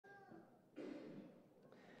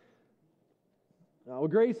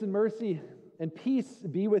Grace and mercy and peace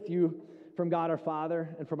be with you from God our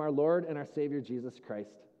Father and from our Lord and our Savior Jesus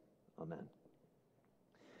Christ. Amen.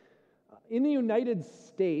 In the United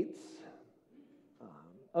States,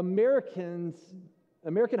 American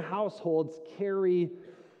households carry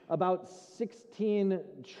about $16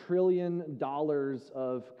 trillion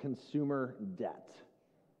of consumer debt.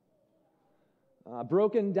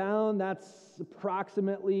 Broken down, that's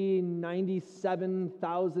approximately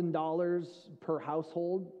 $97,000 per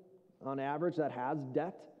household on average that has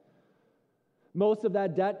debt. Most of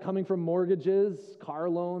that debt coming from mortgages, car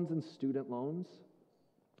loans, and student loans.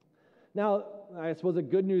 Now, I suppose a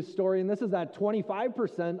good news story, and this is that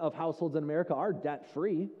 25% of households in America are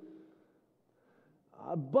debt-free.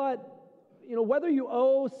 But, whether you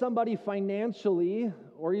owe somebody financially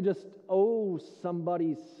or you just owe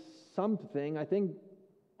somebody something, I think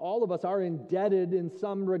all of us are indebted in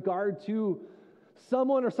some regard to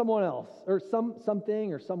someone or someone else, or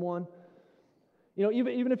something or someone.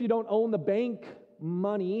 Even if you don't own the bank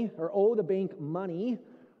money or owe the bank money,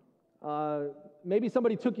 maybe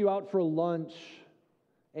somebody took you out for lunch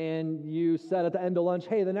and you said at the end of lunch,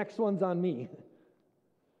 hey, the next one's on me.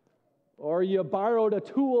 Or you borrowed a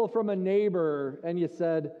tool from a neighbor and you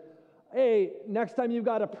said, hey, next time you've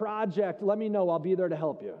got a project, let me know, I'll be there to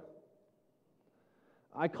help you.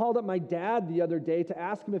 I called up my dad the other day to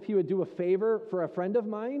ask him if he would do a favor for a friend of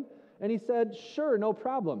mine, and he said, sure, no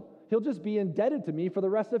problem. He'll just be indebted to me for the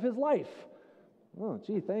rest of his life. Oh,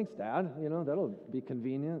 gee, thanks, Dad. That'll be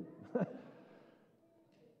convenient.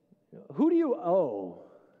 Who do you owe?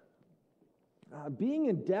 Being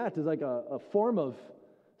in debt is like a form of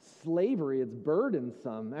slavery. It's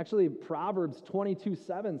burdensome. Actually, Proverbs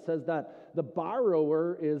 22:7 says that the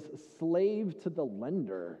borrower is slave to the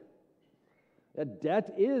lender. That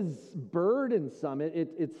debt is burdensome.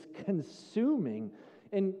 It's consuming.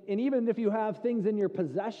 And even if you have things in your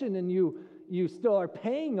possession and you still are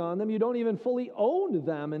paying on them, you don't even fully own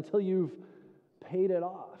them until you've paid it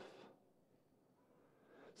off.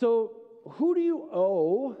 So who do you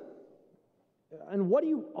owe and what do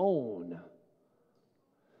you own?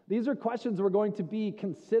 These are questions we're going to be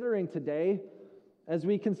considering today as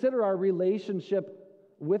we consider our relationship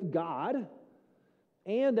with God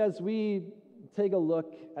and as we take a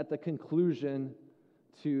look at the conclusion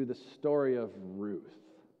to the story of Ruth.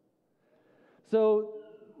 So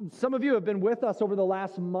some of you have been with us over the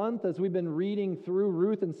last month as we've been reading through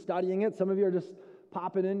Ruth and studying it. Some of you are just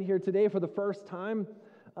popping in here today for the first time.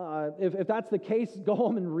 If that's the case, go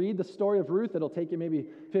home and read the story of Ruth. It'll take you maybe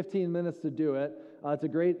 15 minutes to do it. It's a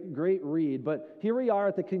great read. But here we are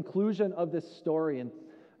at the conclusion of this story. And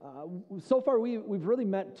so far we've really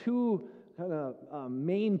met two kind of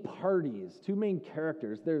main parties, two main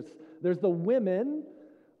characters. There's the women,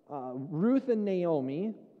 Ruth and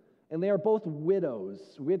Naomi, and they are both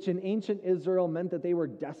widows, which in ancient Israel meant that they were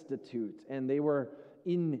destitute and they were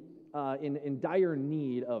in dire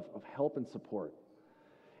need of help and support.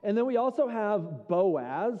 And then we also have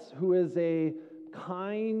Boaz, who is a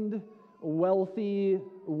kind, wealthy,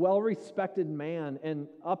 well-respected man. And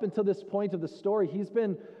up until this point of the story, he's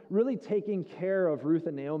been really taking care of Ruth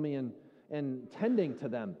and Naomi and tending to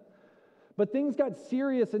them. But things got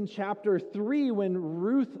serious in chapter 3 when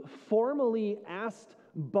Ruth formally asked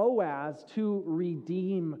Boaz to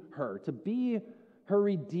redeem her, to be her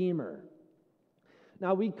redeemer.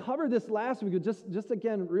 Now, we covered this last week, just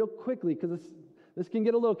again, real quickly, because this can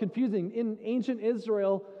get a little confusing. In ancient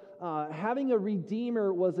Israel, having a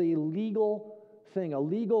redeemer was a legal thing, a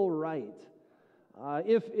legal right.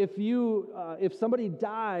 If somebody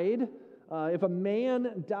died, if a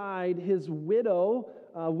man died, his widow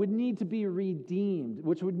would need to be redeemed,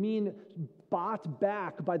 which would mean bought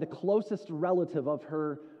back by the closest relative of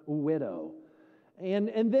her widow.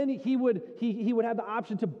 And then he would have the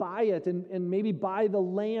option to buy it and maybe buy the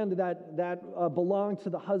land that belonged to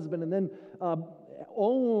the husband, and then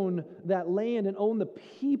own that land and own the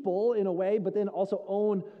people in a way, but then also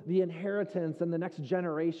own the inheritance and the next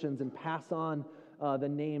generations and pass on the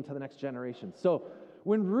name to the next generation. So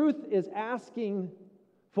when Ruth is asking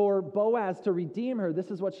for Boaz to redeem her,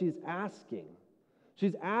 this is what she's asking.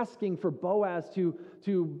 She's asking for Boaz to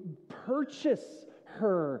purchase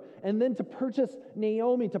her and then to purchase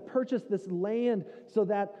Naomi, to purchase this land so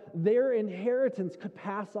that their inheritance could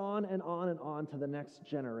pass on and on and on to the next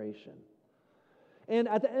generation. And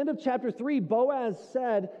at the end of chapter 3, Boaz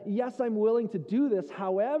said, yes, I'm willing to do this.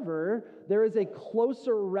 However, there is a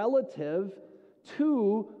closer relative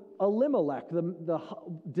to Elimelech, the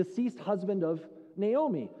deceased husband of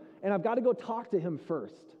Naomi. And I've got to go talk to him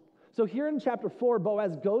first. So here in chapter 4,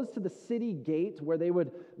 Boaz goes to the city gate where they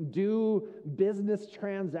would do business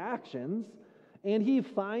transactions. And he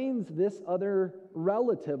finds this other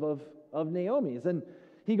relative of Naomi's. And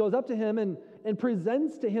he goes up to him and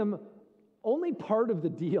presents to him only part of the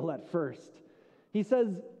deal at first. He says,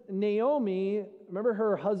 Naomi, remember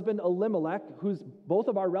her husband Elimelech, who's both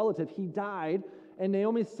of our relative, he died, and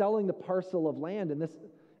Naomi's selling the parcel of land.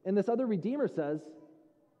 And this other redeemer says,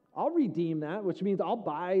 I'll redeem that, which means I'll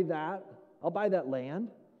buy that land.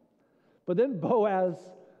 But then Boaz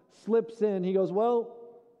slips in. He goes, well,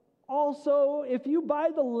 also, if you buy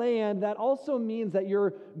the land, that also means that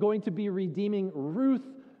you're going to be redeeming Ruth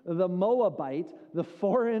the Moabite, the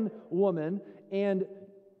foreign woman, and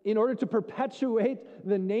in order to perpetuate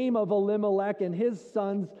the name of Elimelech and his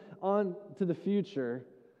sons on to the future,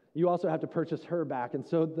 you also have to purchase her back. And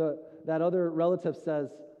so that other relative says,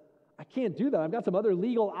 I can't do that. I've got some other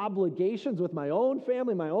legal obligations with my own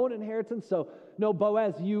family, my own inheritance. So no,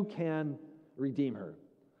 Boaz, you can redeem her.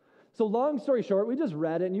 So long story short, we just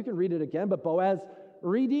read it, and you can read it again, but Boaz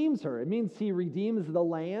redeems her. It means he redeems the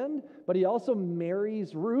land, but he also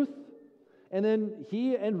marries Ruth. And then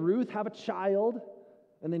he and Ruth have a child,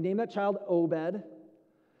 and they name that child Obed.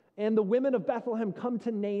 And the women of Bethlehem come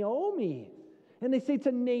to Naomi, and they say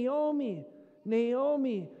to Naomi,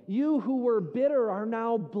 Naomi, you who were bitter are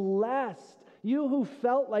now blessed. You who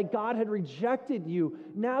felt like God had rejected you,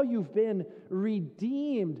 now you've been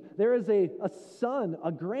redeemed. There is a son,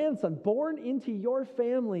 a grandson born into your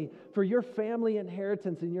family for your family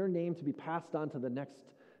inheritance and your name to be passed on to the next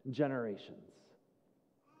generations.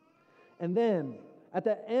 And then at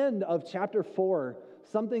the end of chapter 4,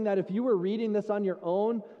 something that if you were reading this on your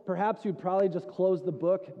own, perhaps you'd probably just close the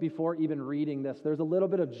book before even reading this. There's a little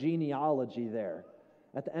bit of genealogy there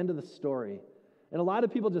at the end of the story. And a lot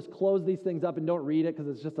of people just close these things up and don't read it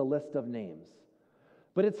because it's just a list of names.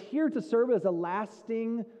 But it's here to serve as a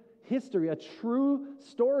lasting history, a true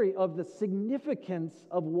story of the significance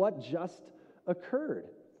of what just occurred.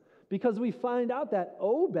 Because we find out that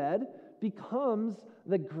Obed becomes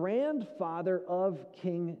the grandfather of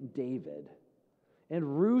King David.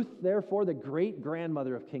 And Ruth, therefore, the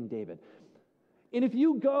great-grandmother of King David. And if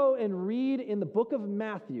you go and read in the book of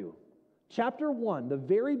Matthew, chapter 1, the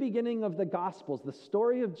very beginning of the Gospels, the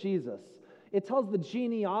story of Jesus, it tells the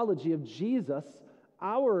genealogy of Jesus,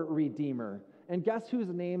 our Redeemer. And guess whose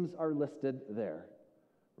names are listed there?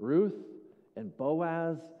 Ruth and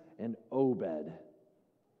Boaz and Obed.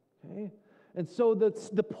 Okay? And so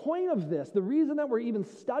the point of this, the reason that we're even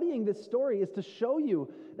studying this story is to show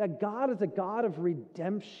you that God is a God of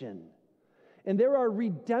redemption. And there are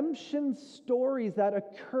redemption stories that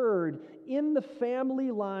occurred in the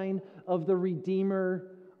family line of the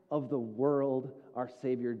Redeemer of the world, our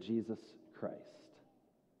Savior Jesus Christ.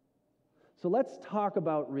 So let's talk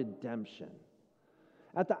about redemption.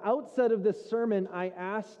 At the outset of this sermon, I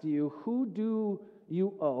asked you, who do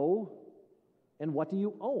you owe and what do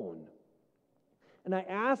you own? And I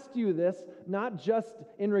asked you this not just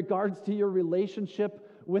in regards to your relationship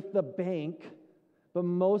with the bank, but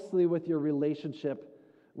mostly with your relationship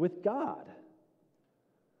with God.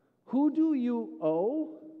 Who do you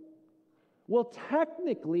owe? Well,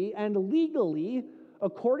 technically and legally,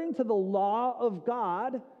 according to the law of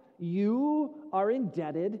God, you are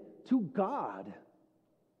indebted to God.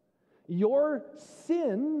 Your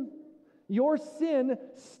sin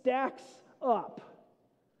stacks up.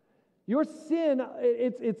 Your sin,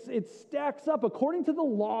 it stacks up according to the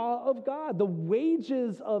law of God. The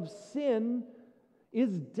wages of sin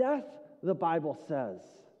is death, the Bible says.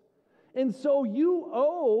 And so you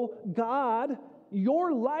owe God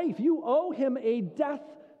your life. You owe him a death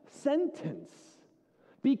sentence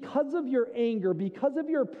because of your anger, because of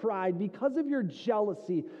your pride, because of your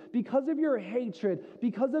jealousy, because of your hatred,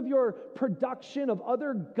 because of your production of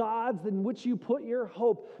other gods in which you put your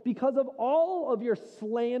hope, because of all of your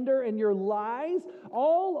slander and your lies,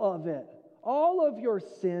 all of it, all of your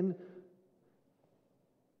sin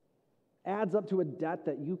adds up to a debt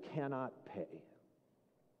that you cannot pay.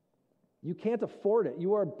 You can't afford it.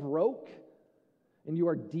 You are broke and you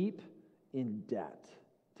are deep in debt.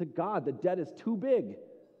 To God, the debt is too big,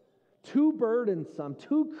 too burdensome,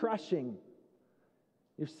 too crushing.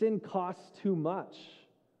 Your sin costs too much.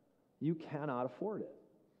 You cannot afford it.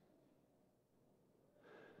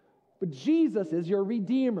 But Jesus is your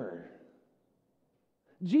Redeemer.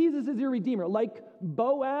 Jesus is your Redeemer. Like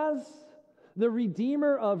Boaz, the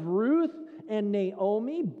Redeemer of Ruth and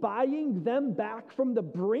Naomi, buying them back from the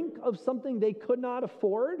brink of something they could not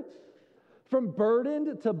afford, from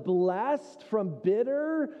burdened to blessed, from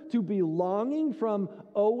bitter to belonging, from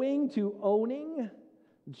owing to owning.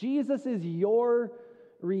 Jesus is your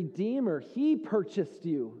Redeemer. He purchased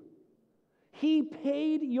you. He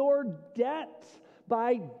paid your debt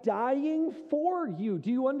by dying for you. Do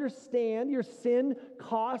you understand? Your sin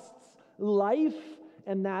costs life,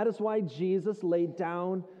 and that is why Jesus laid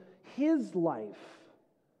down his life.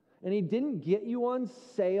 And he didn't get you on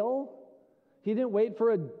sale. He didn't wait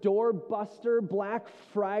for a doorbuster Black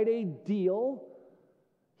Friday deal.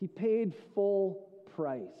 He paid full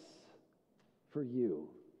price for you.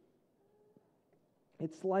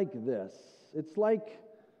 It's like this. It's like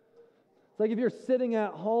if you're sitting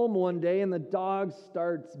at home one day and the dog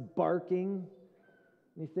starts barking,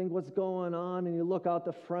 and you think, what's going on? And you look out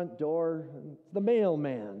the front door, and it's the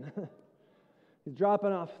mailman. He's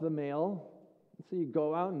dropping off the mail. So you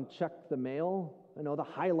go out and check the mail. I know, the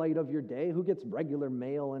highlight of your day. Who gets regular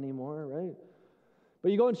mail anymore, right?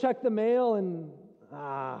 But you go and check the mail, and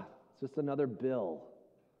it's just another bill.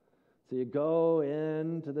 So you go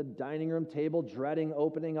into the dining room table, dreading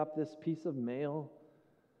opening up this piece of mail.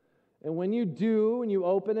 And when you do, and you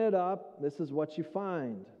open it up, this is what you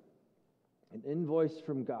find. An invoice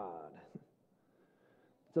from God.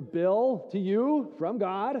 It's a bill to you from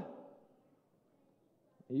God.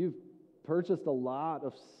 You've purchased a lot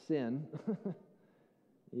of sin.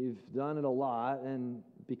 You've done it a lot, and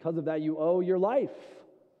because of that, you owe your life.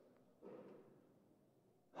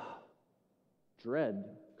 Dread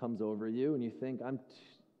comes over you, and you think, I'm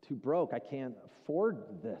too broke. I can't afford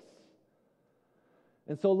this.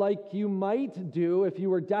 And so, like you might do if you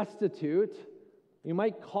were destitute, you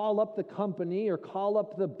might call up the company or call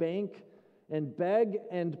up the bank and beg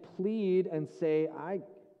and plead and say, I'm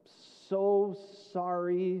so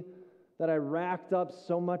sorry that I racked up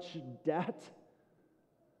so much debt.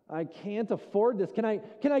 I can't afford this. Can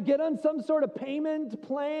I get on some sort of payment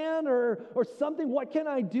plan or something? What can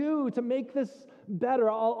I do to make this better?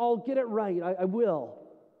 I'll get it right. I will.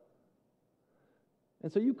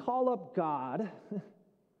 And so you call up God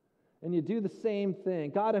and you do the same thing.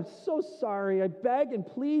 God, I'm so sorry. I beg and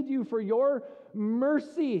plead you for your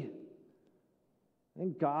mercy.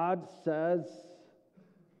 And God says,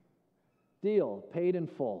 deal, paid in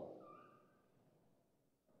full.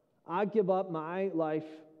 I give up my life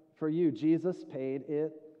for you. Jesus paid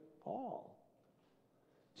it all.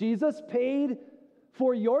 Jesus paid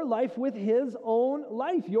for your life with his own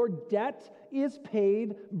life. Your debt is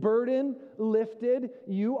paid, burden lifted.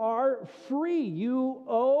 You are free. You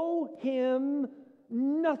owe him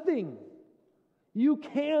nothing. You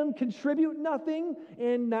can contribute nothing,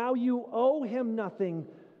 and now you owe him nothing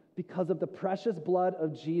because of the precious blood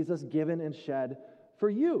of Jesus given and shed for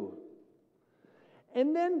you.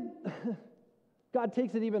 And then God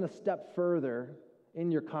takes it even a step further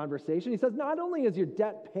in your conversation. He says, not only is your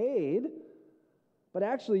debt paid, but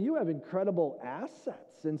actually you have incredible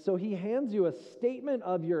assets. And so he hands you a statement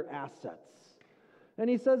of your assets. And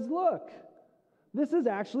he says, look, this is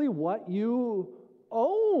actually what you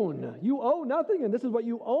own. You owe nothing, and this is what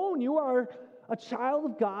you own. You are a child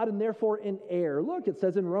of God and therefore an heir. Look, it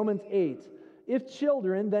says in Romans 8, if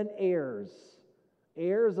children, then heirs.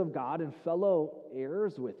 Heirs of God and fellow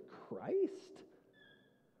heirs with Christ.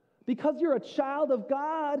 Because you're a child of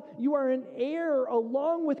God, you are an heir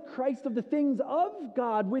along with Christ of the things of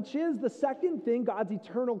God, which is the second thing, God's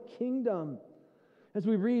eternal kingdom. As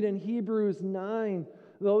we read in Hebrews 9,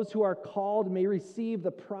 those who are called may receive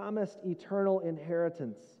the promised eternal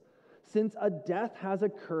inheritance, since a death has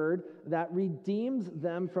occurred that redeems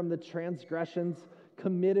them from the transgressions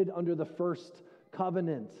committed under the first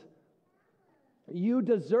covenant. You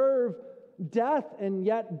deserve death, and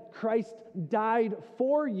yet Christ died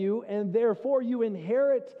for you, and therefore you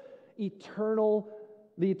inherit the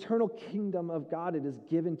eternal kingdom of God. It is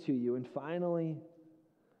given to you. And finally,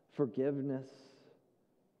 forgiveness.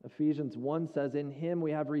 Ephesians 1 says, in him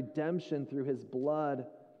we have redemption through his blood,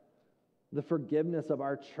 the forgiveness of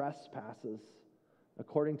our trespasses,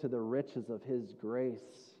 according to the riches of his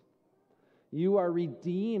grace. You are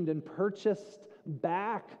redeemed and purchased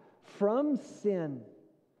back from sin.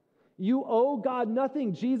 You owe God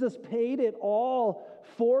nothing. Jesus paid it all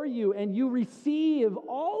for you, and you receive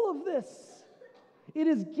all of this. It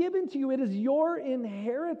is given to you. It is your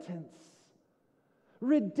inheritance.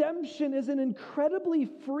 Redemption is an incredibly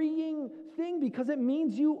freeing thing because it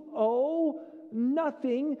means you owe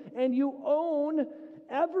nothing and you own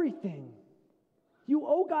everything. You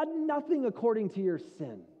owe God nothing according to your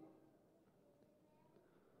sin.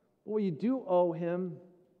 But what you do owe him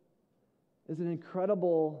is an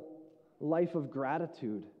incredible life of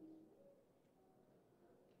gratitude.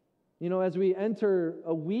 You know, as we enter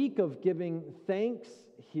a week of giving thanks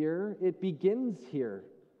here, it begins here.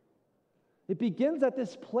 It begins at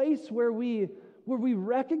this place where we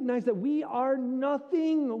recognize that we are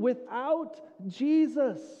nothing without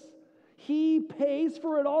Jesus. He pays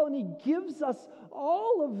for it all, and He gives us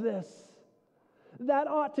all of this. That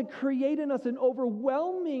ought to create in us an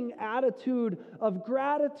overwhelming attitude of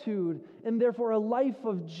gratitude, and therefore a life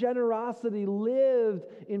of generosity lived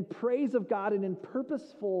in praise of God and in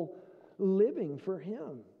purposeful living for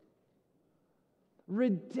Him.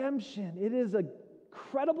 Redemption, it is an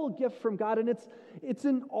incredible gift from God, and it's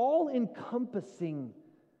an all-encompassing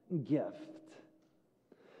gift.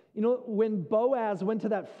 You know, when Boaz went to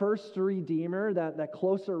that first redeemer, that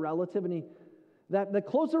closer relative, and the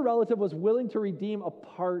closer relative was willing to redeem a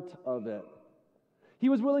part of it. He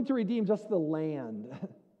was willing to redeem just the land.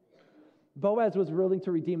 Boaz was willing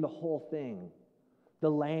to redeem the whole thing.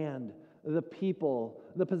 The land, the people,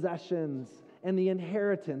 the possessions, and the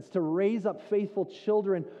inheritance, to raise up faithful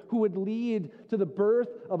children who would lead to the birth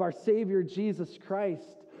of our Savior Jesus Christ.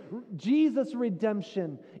 Jesus'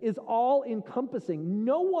 redemption is all-encompassing.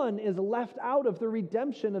 No one is left out of the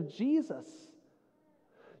redemption of Jesus.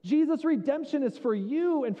 Jesus' redemption is for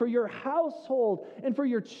you and for your household and for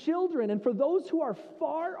your children and for those who are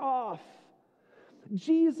far off.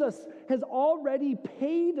 Jesus has already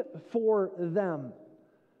paid for them.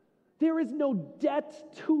 There is no debt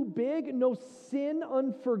too big, no sin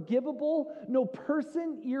unforgivable, no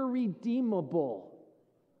person irredeemable.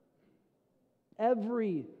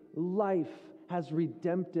 Every life has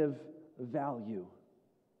redemptive value.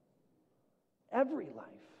 Every life.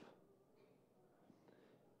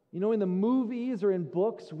 You know, in the movies or in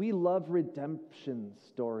books, we love redemption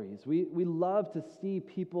stories. We love to see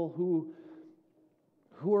people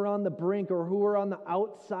who are on the brink or who are on the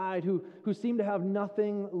outside, who seem to have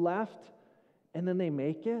nothing left, and then they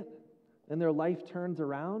make it, and their life turns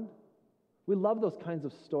around. We love those kinds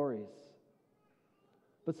of stories.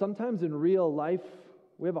 But sometimes in real life,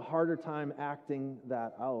 we have a harder time acting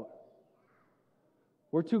that out.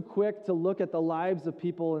 We're too quick to look at the lives of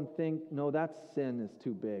people and think, no, that sin is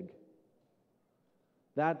too big.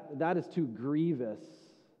 That is too grievous.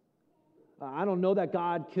 I don't know that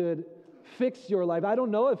God could fix your life. I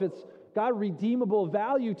don't know if it's got redeemable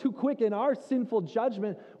value. Too quick in our sinful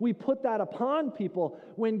judgment, we put that upon people.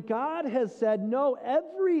 When God has said, no,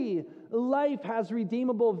 every life has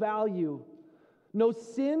redeemable value. No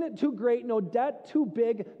sin too great, no debt too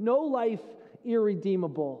big, no life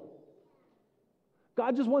irredeemable.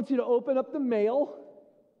 God just wants you to open up the mail,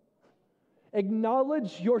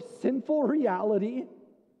 acknowledge your sinful reality,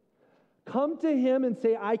 come to Him and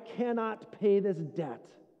say, I cannot pay this debt.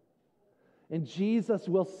 And Jesus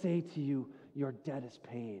will say to you, your debt is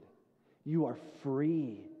paid. You are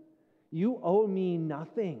free. You owe me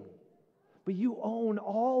nothing, but you own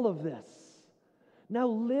all of this. Now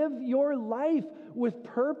live your life with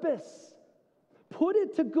purpose. Put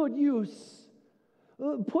it to good use.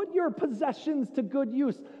 Put your possessions to good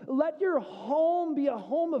use. Let your home be a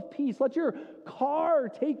home of peace. Let your car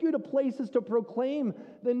take you to places to proclaim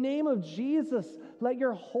the name of Jesus. Let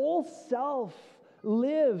your whole self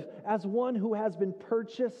live as one who has been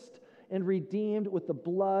purchased and redeemed with the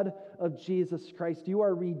blood of Jesus Christ. You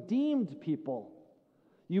are redeemed people.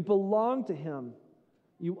 You belong to Him.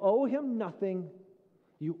 You owe Him nothing.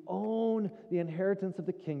 You own the inheritance of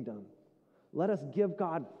the kingdom. Let us give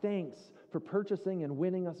God thanks for purchasing and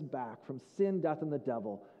winning us back from sin, death, and the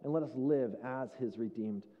devil, and let us live as His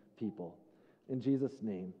redeemed people. In Jesus'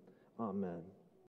 name, amen.